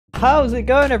How's it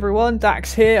going, everyone?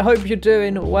 Dax here. Hope you're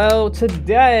doing well.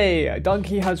 Today,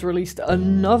 Dunkey has released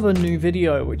another new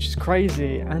video, which is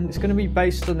crazy, and it's going to be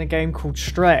based on a game called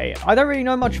Stray. I don't really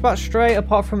know much about Stray,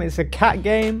 apart from it's a cat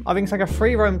game. I think it's like a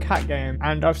free roam cat game,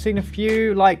 and I've seen a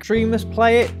few like streamers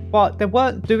play it, but they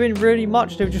weren't doing really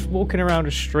much. They were just walking around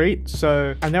a street,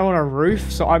 and they're on a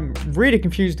roof, so I'm really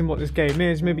confused in what this game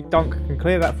is. Maybe Dunk can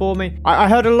clear that for me. I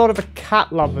heard a lot of the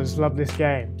cat lovers love this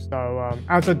game, so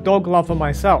as a dog lover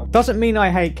myself, doesn't mean I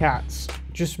hate cats,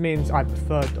 just means I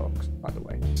prefer dogs, by the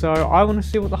way. So I want to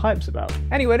see what the hype's about.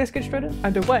 Anyway, let's get straight in,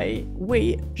 and away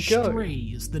we go. Stray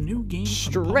is the new game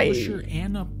from publisher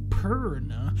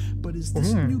Annapurna, but is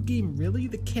this new game really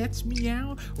the cat's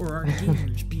meow, or are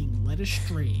gamers being led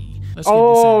astray? Let's get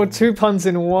this out. Two puns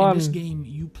in one. In this game,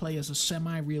 you play as a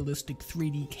semi-realistic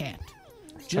 3D cat.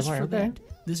 Just for that,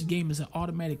 this game is an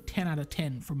automatic 10 out of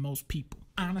 10 for most people.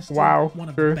 Honestly, one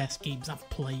of the best games I've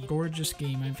played. Gorgeous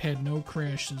game. I've had no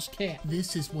crashes. Cat.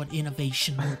 This is what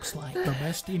innovation looks like. The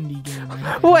best indie game I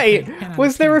have. Wait,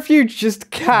 was there a few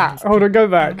just cat? Hold on, go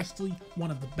back. Honestly,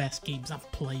 one of the best games I've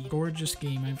played. Gorgeous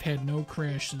game. I've had no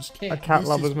crashes. Cat. A cat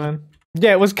lovers, man.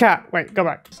 Yeah, it was cat. Wait, go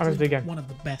back. I must do it again. One of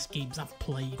the best games I've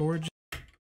played. Gorgeous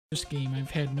game.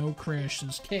 I've had no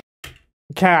crashes. Cat.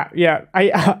 Cat. Yeah,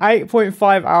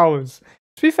 8.5 hours.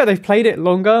 To be fair, they've played it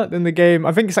longer than the game.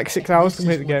 I think it's like 6 hours to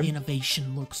play the game.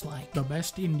 Innovation looks like the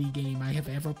best indie game I have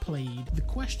ever played. The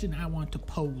question I want to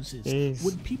pose is,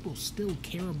 would people still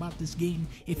care about this game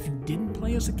if you didn't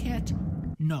play as a cat?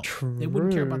 No, they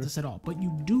wouldn't care about this at all. But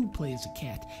you do play as a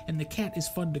cat, and the cat is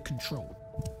fun to control.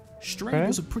 Stray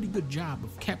does a pretty good job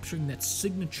of capturing that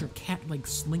signature cat-like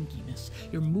slinkiness.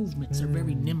 Your movements are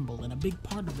very nimble, and a big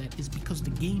part of that is because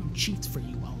the game cheats for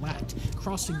you a lot.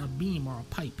 Crossing a beam or a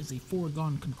pipe is a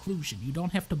foregone conclusion. You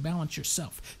don't have to balance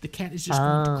yourself. The cat is just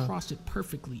going to cross it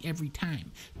perfectly every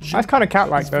time. That's kind of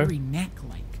cat-like, though. Very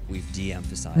knack-like. We've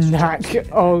de-emphasized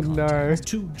knack. Oh no.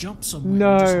 To jump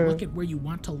somewhere, just look at where you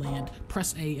want to land,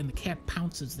 press A, and the cat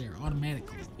pounces there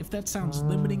automatically. If that sounds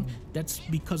limiting, that's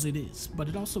because it is. But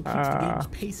it also keeps the game's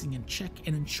pacing in check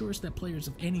and ensures that players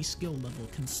of any skill level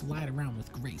can slide around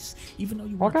with grace. Even though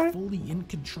you aren't fully in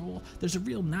control, there's a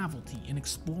real novelty in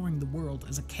exploring the world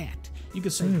as a cat. You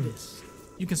can say this.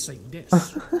 You can say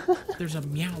this. There's a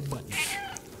meow button.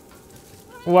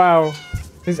 Wow.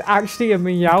 There's actually a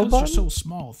meow button? Because you're so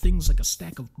small, things like a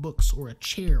stack of books or a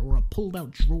chair or a pulled out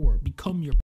drawer become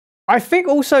your... I think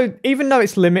also, even though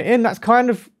it's limiting, that's kind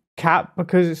of cat,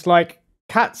 because it's like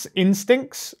cat's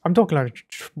instincts. I'm talking like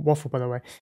waffle, by the way.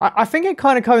 I think it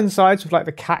kind of coincides with like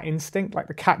the cat instinct. Like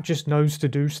the cat just knows to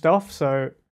do stuff, so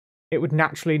it would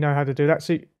naturally know how to do that.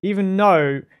 So even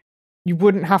though you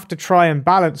wouldn't have to try and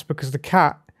balance, because the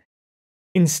cat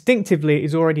instinctively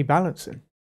is already balancing.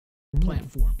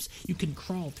 Platforms. You can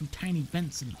crawl through tiny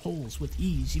vents and holes with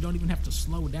ease. You don't even have to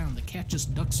slow down. The cat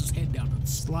just ducks his head down and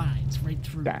slides right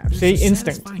through. See,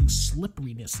 instinct. Satisfying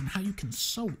slipperiness and how you can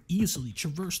so easily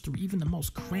traverse through even the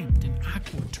most cramped and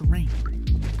awkward terrain.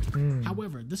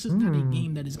 However, this is not a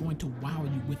game that is going to wow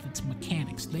you with its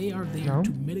mechanics. They are there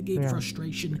to mitigate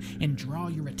frustration and draw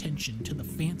your attention to the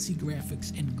fancy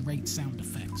graphics and great sound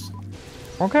effects.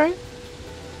 Okay.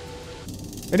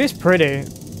 It is pretty.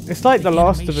 It's like the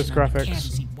Last of Us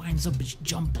graphics. He winds up his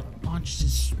jump and launches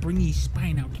his springy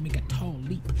spine out to make a tall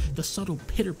leap. The subtle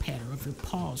pitter-patter of your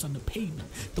paws on the pavement.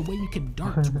 The way you can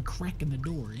dart to a crack in the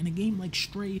door. In a game like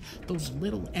Stray, those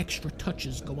little extra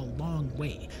touches go a long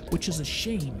way. Which is a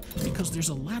shame, because there's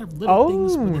a lot of little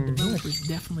things where the developers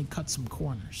definitely cut some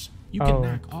corners. You can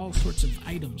knock all sorts of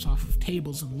items off of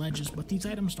tables and ledges, but these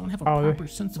items don't have a proper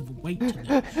sense of weight to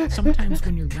them. Sometimes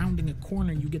when you're rounding a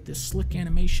corner, you get this slick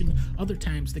animation. Other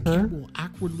times, the cat will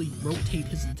awkwardly rotate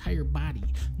his entire body.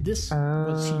 This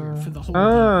was here for the whole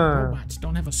game. Robots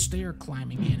don't have a stair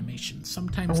climbing animation.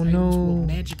 Sometimes items will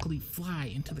magically fly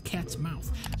into the cat's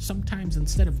mouth. Sometimes,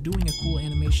 instead of doing a cool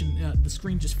animation, the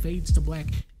screen just fades to black.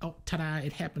 Oh, ta-da,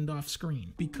 it happened off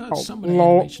screen. Because some of the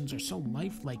animations are so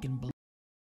lifelike and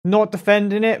not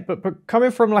defending it, but coming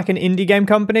from like an indie game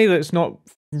company that's not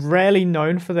rarely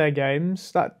known for their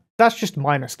games, that's just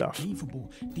minor stuff.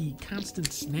 The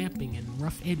constant snapping and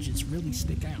rough edges really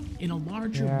stick out. In a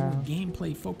larger, more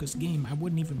gameplay-focused game, I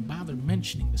wouldn't even bother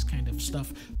mentioning this kind of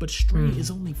stuff, but Stray is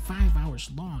only 5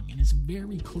 hours long and is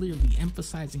very clearly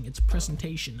emphasizing its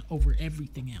presentation over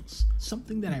everything else.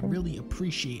 Something that I really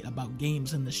appreciate about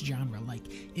games in this genre like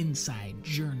Inside,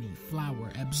 Journey,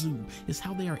 Flower, Abzu is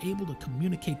how they are able to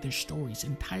communicate their stories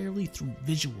entirely through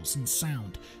visuals and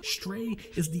sound. Stray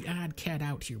is the odd cat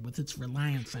out here with its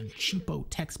reliance on cheapo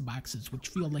text boxes which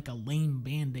feel like a lame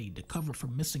band-aid to cover for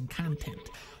missing content.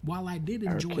 While I did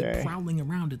enjoy prowling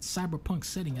around its cyberpunk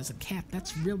setting as a cat,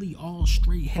 that's really all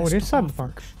Stray has to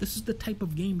offer. This is the type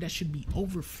of game that should be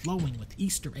overflowing with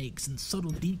Easter eggs and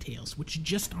subtle details which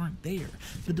just aren't there.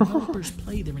 The developers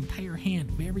play their entire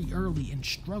hand very early and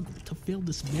struggle to fill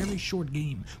this very short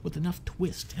game with enough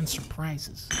twist and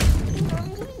surprises.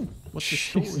 What the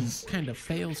story kind of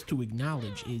fails to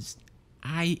acknowledge is,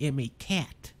 I am a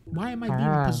cat. Why am I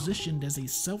being positioned as a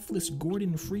selfless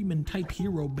Gordon Freeman type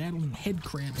hero battling head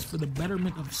crabs for the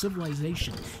betterment of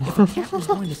civilization? If a cat was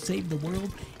going to save the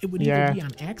world, it would either be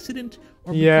on accident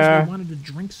or because they wanted to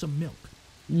drink some milk.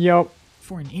 Yep.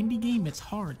 For an indie game, it's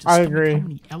hard to stomach how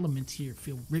many elements here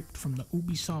feel ripped from the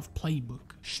Ubisoft playbook.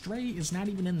 Stray is not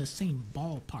even in the same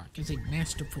ballpark as a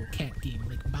masterful cat game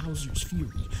like Bowser's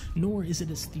Fury, nor is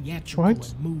it as theatrical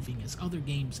and moving as other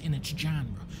games in its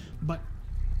genre. But,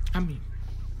 I mean,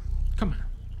 come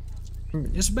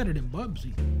on. It's better than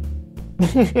Bubsy.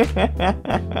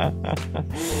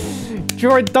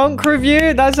 Your dunk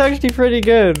review? That's actually pretty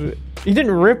good. He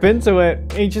didn't rip into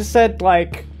it. He just said,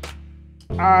 like,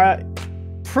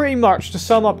 pretty much to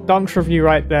sum up Dunk's review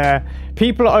right there,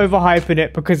 people are overhyping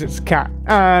it because it's cat.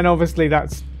 And obviously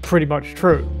that's pretty much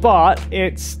true. But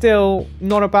it's still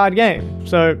not a bad game.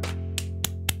 So,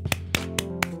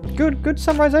 good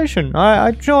summarization.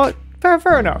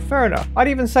 Fair enough. I'd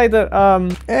even say that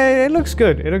it looks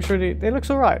good. It looks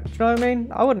alright. Do you know what I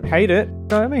mean? I wouldn't hate it.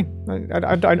 Do you know what I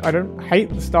mean? I don't hate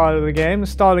the style of the game. The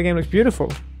style of the game looks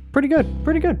beautiful. Pretty good.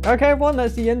 Okay, everyone,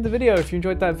 that's the end of the video. If you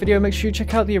enjoyed that video, make sure you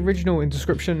check out the original in the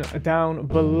description down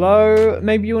below.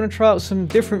 Maybe you want to try out some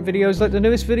different videos, like the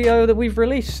newest video that we've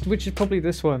released, which is probably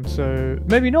this one. So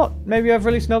maybe not. Maybe I've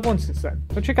released another one since then.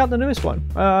 So check out the newest one.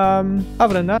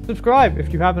 Other than that, subscribe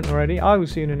if you haven't already. I will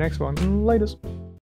see you in the next one. Laters.